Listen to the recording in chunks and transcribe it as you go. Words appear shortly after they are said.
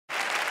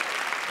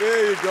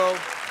There you go.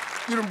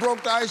 You done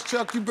broke the ice,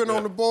 Chuck. You've been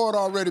on the board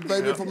already,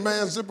 baby. If a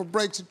man's zipper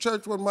breaks in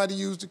church, what might he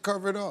use to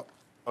cover it up?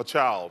 A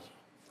child.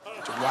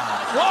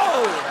 Wow.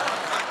 Whoa!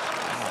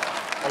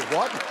 A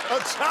what? A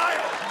child.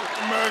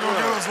 Man gonna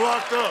get us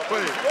locked up.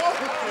 Wait.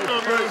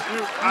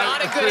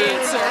 Not a good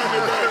answer.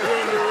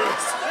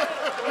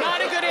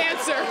 Not a good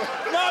answer.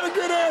 Not a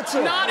good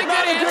answer. Not a good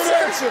Not a good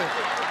answer. answer.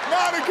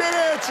 Not a good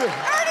answer.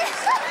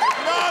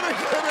 Not a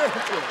good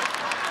answer.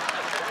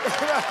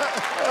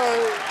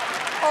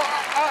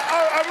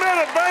 I meant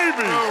a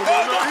baby.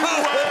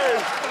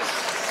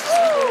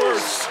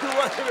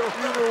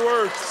 Even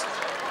worse.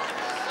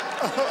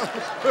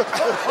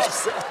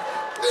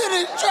 Then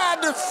he tried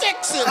to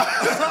fix it.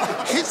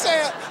 He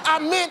said, I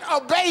meant a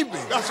baby.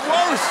 That's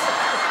worse.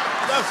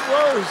 That's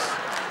worse.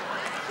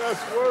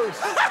 That's worse.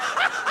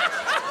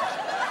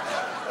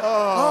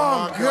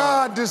 Oh,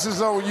 God, this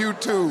is on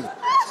YouTube.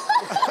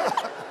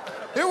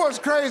 It was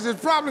crazy.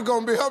 It's probably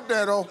gonna be up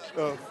there, though.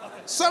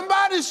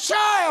 Somebody's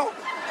child.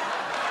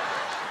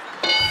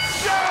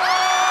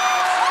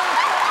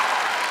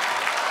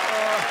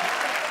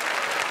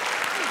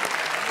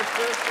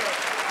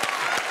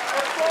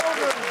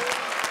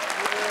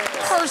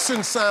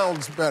 Person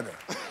sounds better.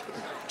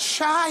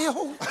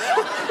 Child?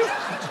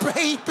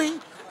 Baby?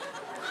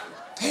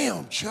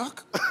 Damn,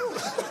 Chuck.